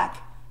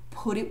stack,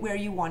 put it where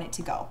you want it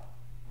to go.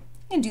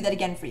 And do that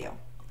again for you.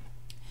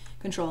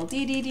 Control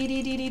D, D, D,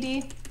 D, D, D,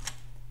 D.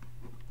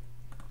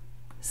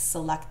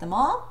 Select them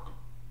all,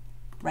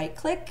 right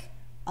click,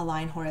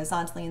 align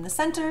horizontally in the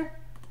center,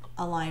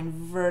 align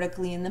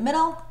vertically in the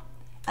middle,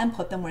 and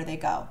put them where they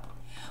go.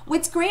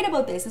 What's great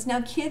about this is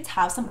now kids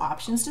have some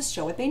options to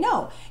show what they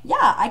know.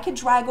 Yeah, I could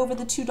drag over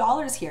the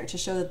 $2 here to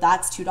show that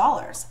that's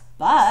 $2,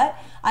 but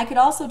I could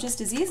also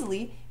just as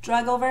easily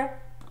drag over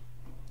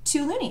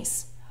 2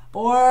 loonies.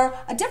 Or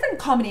a different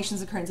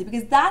combinations of currency,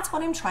 because that's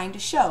what I'm trying to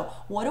show.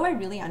 What do I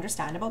really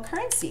understand about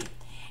currency?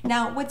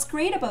 Now, what's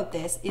great about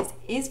this is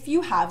if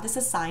you have this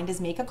assigned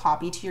as make a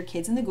copy to your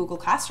kids in the Google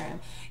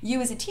Classroom,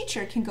 you as a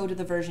teacher can go to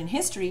the version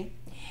history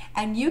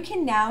and you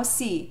can now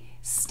see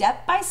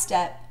step by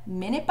step,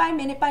 minute by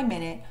minute by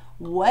minute,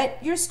 what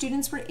your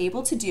students were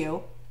able to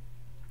do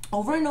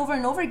over and over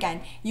and over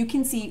again. You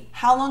can see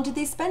how long did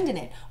they spend in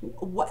it,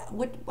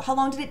 how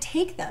long did it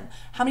take them,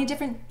 how many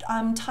different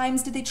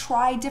times did they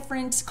try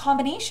different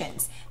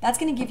combinations. That's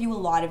going to give you a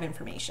lot of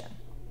information.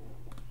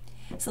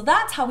 So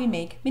that's how we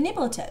make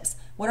manipulatives.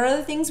 What are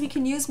other things we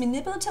can use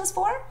manipulatives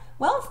for?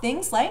 Well,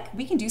 things like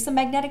we can do some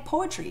magnetic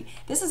poetry.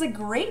 This is a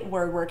great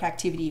word work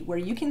activity where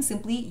you can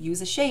simply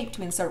use a shape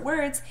to insert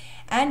words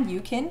and you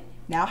can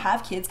now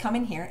have kids come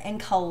in here and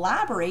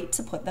collaborate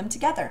to put them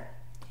together.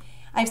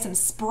 I have some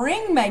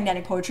spring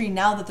magnetic poetry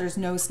now that there's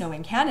no snow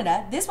in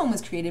Canada. This one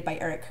was created by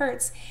Eric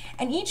Kurtz,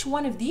 and each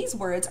one of these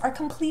words are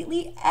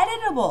completely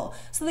editable,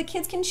 so the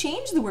kids can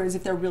change the words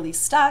if they're really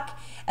stuck,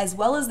 as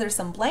well as there's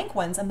some blank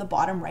ones on the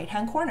bottom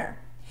right-hand corner.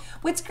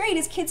 What's great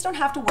is kids don't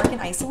have to work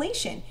in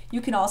isolation. You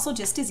can also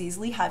just as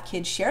easily have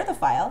kids share the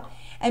file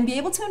and be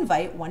able to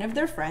invite one of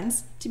their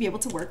friends to be able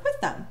to work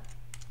with them.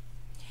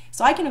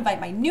 So I can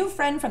invite my new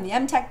friend from the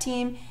MTech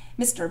team,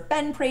 Mr.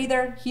 Ben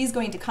Prather. He's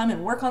going to come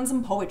and work on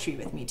some poetry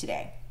with me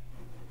today.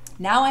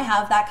 Now I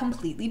have that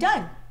completely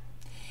done.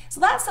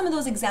 So that's some of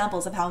those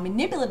examples of how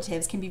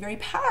manipulatives can be very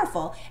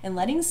powerful in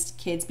letting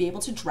kids be able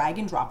to drag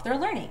and drop their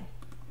learning.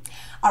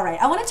 All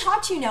right, I want to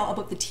talk to you now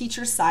about the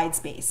teacher side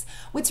space.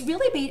 What's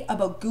really great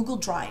about Google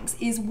Drawings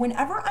is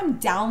whenever I'm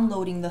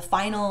downloading the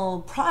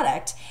final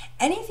product,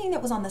 anything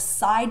that was on the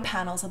side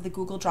panels of the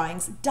Google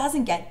Drawings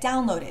doesn't get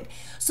downloaded.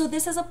 So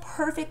this is a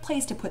perfect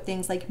place to put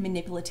things like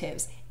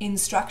manipulatives,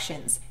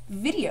 instructions,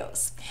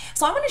 videos.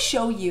 So I'm going to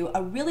show you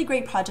a really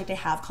great project I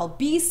have called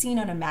Be Seen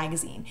on a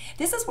Magazine.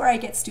 This is where I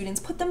get students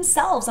put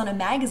themselves on a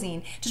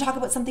magazine to talk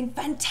about something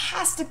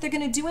fantastic they're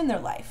going to do in their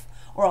life.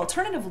 Or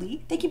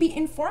alternatively, they can be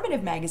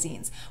informative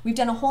magazines. We've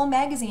done a whole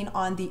magazine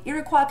on the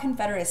Iroquois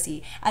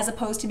Confederacy, as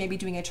opposed to maybe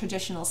doing a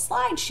traditional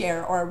slide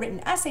share or a written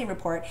essay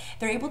report.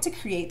 They're able to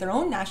create their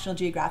own National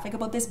Geographic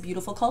about this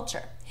beautiful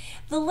culture.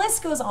 The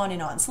list goes on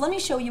and on. So let me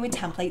show you a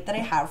template that I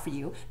have for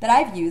you that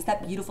I've used,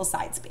 that beautiful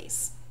side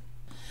space.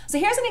 So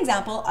here's an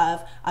example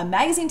of a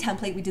magazine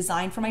template we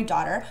designed for my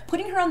daughter,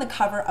 putting her on the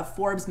cover of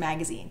Forbes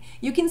magazine.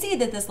 You can see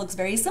that this looks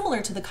very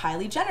similar to the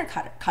Kylie Jenner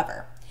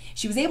cover.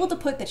 She was able to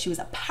put that she was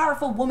a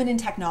powerful woman in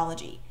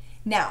technology.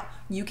 Now,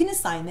 you can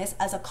assign this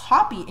as a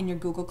copy in your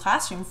Google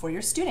Classroom for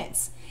your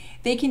students.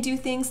 They can do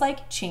things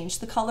like change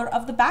the color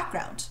of the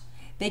background.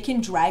 They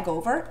can drag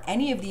over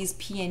any of these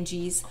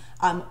PNGs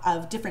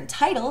of different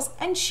titles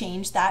and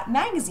change that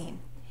magazine.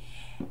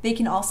 They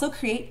can also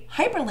create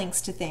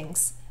hyperlinks to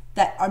things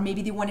that are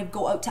maybe they want to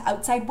go out to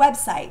outside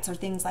websites or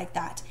things like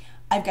that.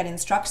 I've got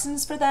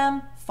instructions for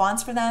them,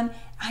 fonts for them.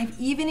 I've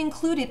even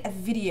included a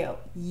video.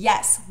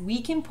 Yes,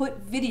 we can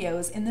put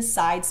videos in the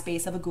side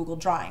space of a Google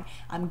Drawing.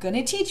 I'm going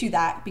to teach you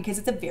that because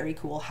it's a very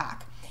cool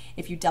hack.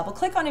 If you double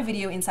click on a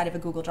video inside of a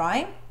Google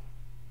Drawing,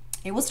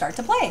 it will start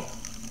to play.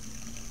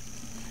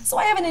 So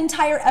I have an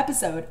entire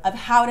episode of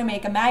how to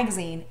make a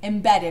magazine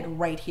embedded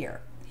right here.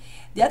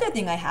 The other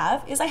thing I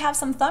have is I have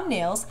some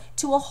thumbnails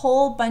to a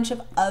whole bunch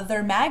of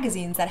other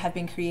magazines that have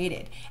been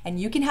created,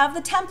 and you can have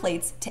the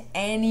templates to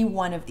any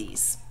one of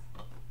these.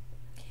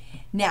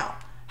 Now,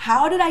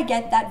 how did I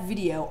get that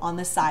video on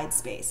the side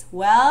space?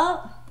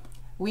 Well,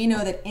 we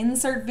know that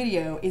insert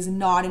video is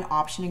not an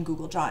option in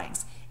Google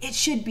Drawings. It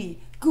should be.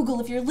 Google,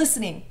 if you're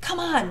listening, come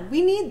on,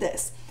 we need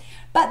this.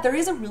 But there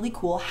is a really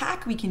cool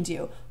hack we can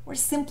do. We're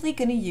simply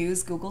going to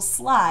use Google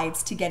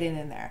Slides to get it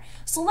in there.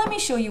 So let me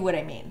show you what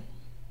I mean.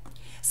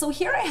 So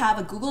here I have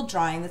a Google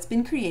Drawing that's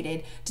been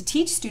created to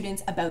teach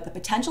students about the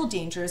potential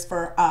dangers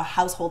for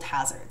household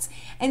hazards.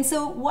 And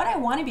so what I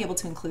want to be able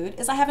to include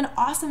is I have an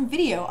awesome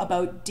video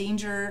about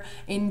danger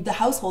in the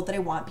household that I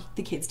want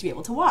the kids to be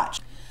able to watch.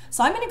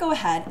 So I'm going to go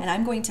ahead and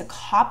I'm going to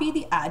copy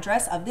the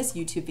address of this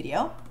YouTube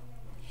video.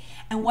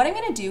 And what I'm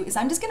going to do is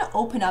I'm just going to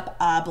open up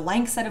a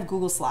blank set of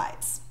Google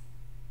Slides.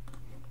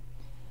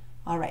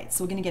 All right,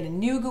 so we're going to get a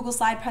new Google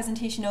Slide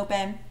presentation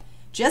open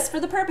just for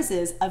the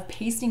purposes of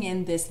pasting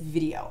in this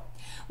video.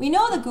 We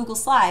know that Google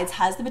Slides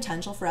has the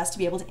potential for us to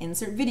be able to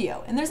insert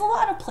video, and there's a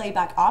lot of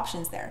playback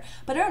options there,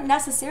 but I don't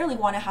necessarily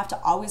want to have to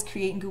always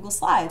create in Google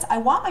Slides. I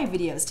want my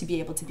videos to be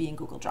able to be in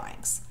Google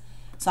Drawings.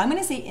 So I'm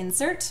going to say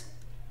insert,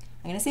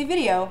 I'm going to say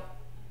video,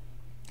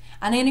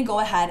 and I'm going to go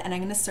ahead and I'm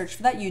going to search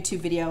for that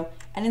YouTube video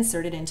and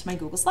insert it into my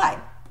Google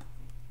Slide.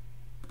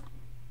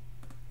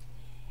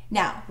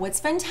 Now, what's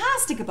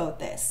fantastic about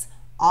this,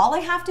 all I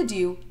have to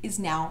do is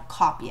now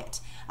copy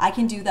it. I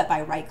can do that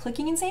by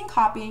right-clicking and saying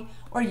copy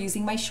or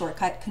using my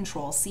shortcut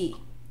Control-C.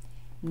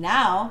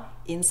 Now,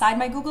 inside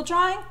my Google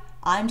Drawing,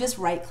 I'm just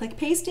right-click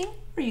pasting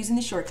or using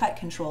the shortcut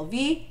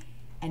Control-V,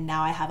 and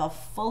now I have a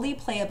fully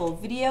playable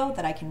video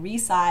that I can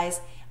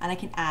resize and I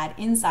can add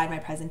inside my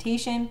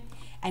presentation.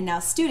 And now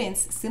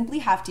students simply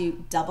have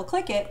to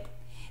double-click it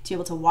to be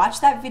able to watch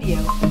that video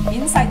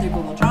inside their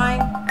Google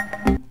Drawing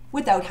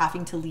without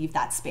having to leave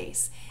that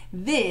space.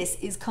 This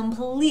is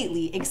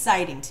completely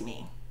exciting to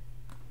me.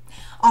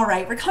 All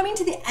right, we're coming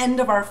to the end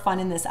of our fun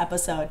in this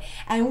episode,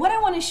 and what I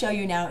want to show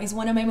you now is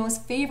one of my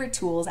most favorite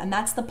tools, and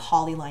that's the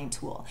polyline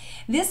tool.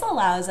 This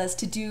allows us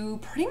to do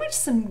pretty much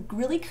some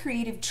really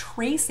creative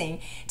tracing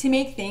to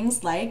make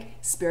things like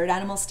spirit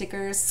animal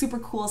stickers, super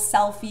cool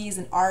selfies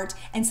and art,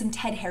 and some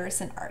Ted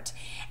Harrison art.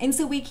 And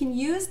so we can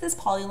use this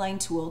polyline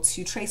tool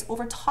to trace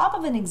over top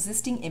of an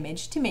existing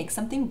image to make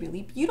something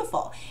really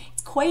beautiful.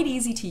 It's quite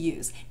easy to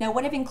use. Now,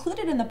 what I've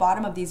included in the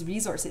bottom of these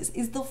resources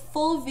is the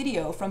full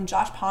video from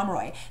Josh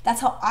Pomeroy.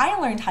 That's how I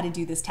learned how to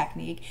do this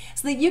technique,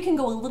 so that you can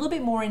go a little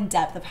bit more in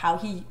depth of how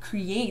he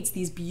creates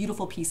these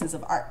beautiful pieces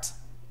of art.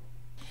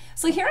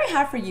 So here I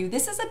have for you,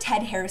 this is a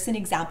Ted Harrison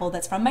example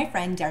that's from my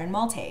friend Darren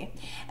Malte.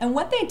 And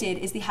what they did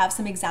is they have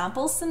some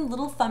examples, some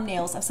little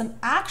thumbnails of some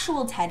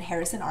actual Ted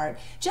Harrison art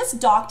just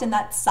docked in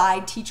that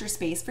side teacher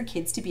space for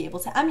kids to be able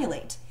to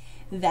emulate.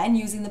 Then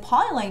using the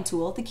polyline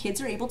tool, the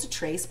kids are able to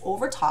trace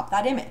over top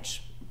that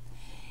image.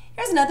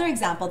 Here's another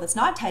example that's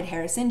not Ted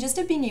Harrison, just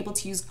of being able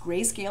to use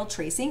grayscale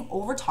tracing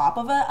over top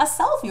of a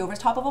selfie, over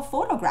top of a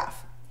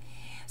photograph.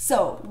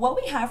 So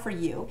what we have for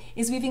you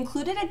is we've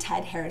included a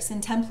Ted Harrison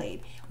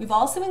template. We've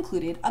also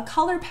included a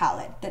color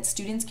palette that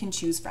students can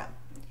choose from.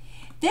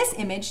 This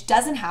image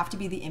doesn't have to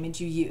be the image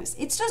you use.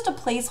 It's just a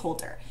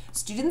placeholder.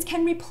 Students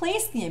can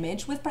replace the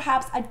image with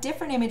perhaps a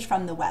different image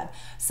from the web.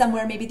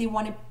 Somewhere maybe they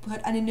want to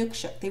put an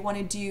Inukshuk, they want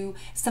to do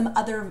some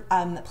other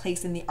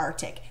place in the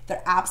Arctic.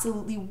 They're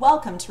absolutely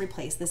welcome to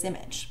replace this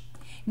image.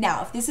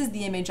 Now, if this is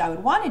the image I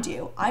would want to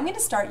do, I'm going to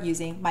start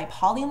using my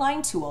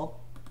polyline tool,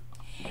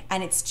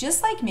 and it's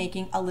just like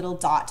making a little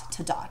dot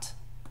to dot.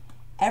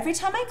 Every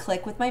time I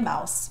click with my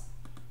mouse,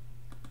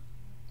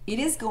 it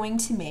is going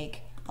to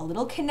make a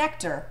little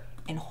connector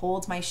and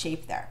hold my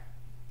shape there.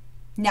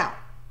 Now,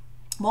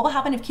 what will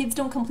happen if kids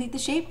don't complete the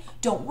shape?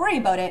 Don't worry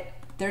about it.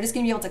 They're just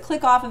going to be able to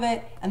click off of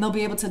it and they'll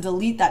be able to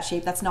delete that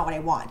shape. That's not what I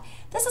want.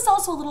 This is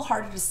also a little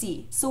harder to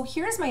see. So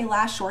here's my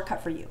last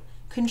shortcut for you.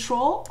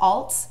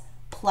 Control-Alt+.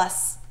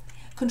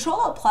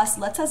 Control-Alt+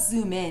 lets us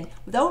zoom in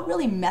without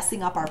really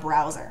messing up our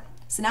browser.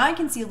 So now I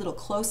can see a little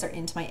closer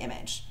into my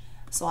image.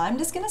 So I'm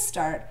just going to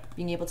start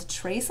being able to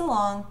trace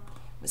along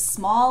with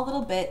small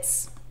little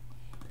bits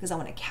because I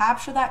want to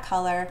capture that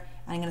color,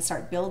 and I'm going to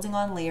start building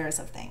on layers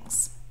of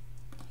things.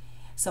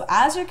 So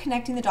as you're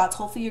connecting the dots,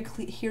 hopefully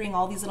you're hearing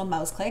all these little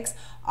mouse clicks.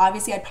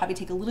 Obviously, I'd probably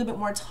take a little bit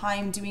more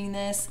time doing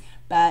this,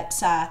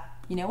 but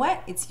you know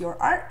what? It's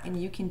your art and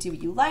you can do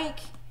what you like.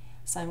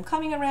 So I'm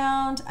coming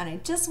around and I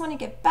just want to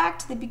get back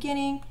to the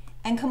beginning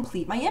and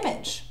complete my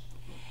image.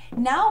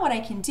 Now what I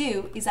can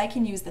do is I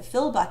can use the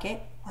fill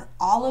bucket where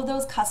all of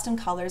those custom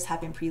colors have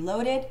been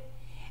preloaded,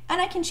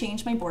 and I can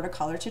change my border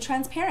color to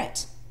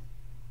transparent.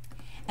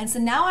 And so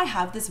now I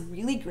have this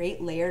really great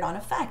layered on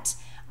effect.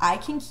 I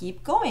can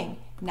keep going.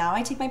 Now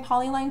I take my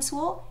polyline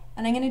tool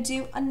and I'm going to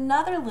do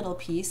another little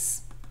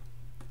piece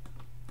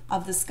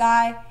of the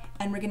sky,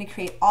 and we're going to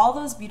create all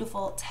those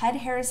beautiful Ted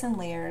Harrison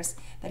layers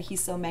that he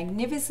so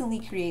magnificently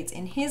creates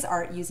in his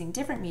art using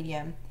different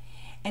medium.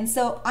 And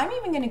so I'm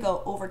even going to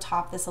go over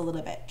top this a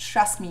little bit.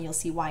 Trust me, you'll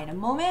see why in a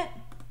moment.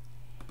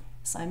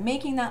 So I'm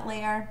making that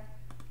layer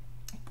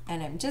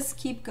and I'm just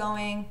keep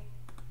going.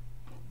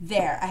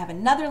 There, I have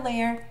another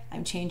layer.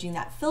 I'm changing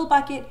that fill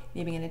bucket.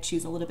 Maybe I'm going to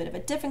choose a little bit of a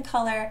different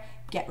color,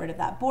 get rid of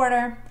that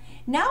border.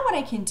 Now what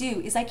I can do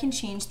is I can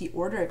change the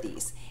order of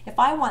these. If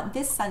I want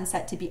this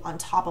sunset to be on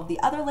top of the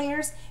other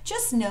layers,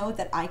 just know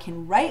that I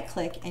can right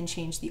click and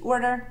change the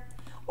order,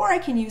 or I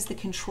can use the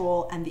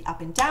control and the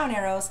up and down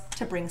arrows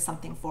to bring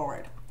something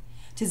forward.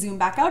 To zoom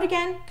back out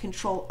again,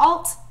 Control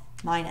Alt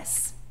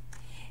minus.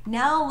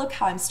 Now look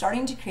how I'm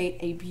starting to create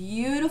a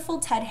beautiful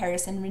Ted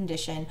Harrison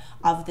rendition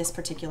of this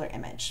particular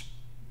image.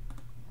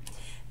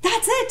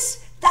 That's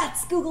it!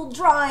 That's Google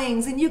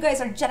Drawings, and you guys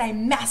are Jedi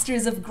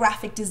Masters of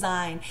graphic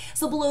design.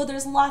 So below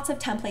there's lots of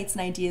templates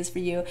and ideas for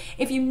you.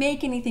 If you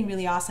make anything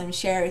really awesome,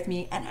 share it with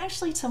me. And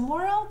actually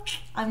tomorrow,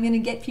 I'm gonna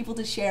get people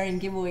to share and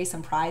give away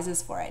some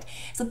prizes for it.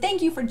 So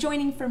thank you for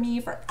joining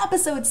me for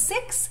episode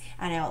 6,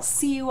 and I will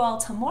see you all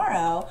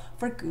tomorrow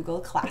for Google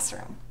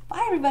Classroom.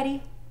 Bye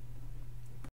everybody.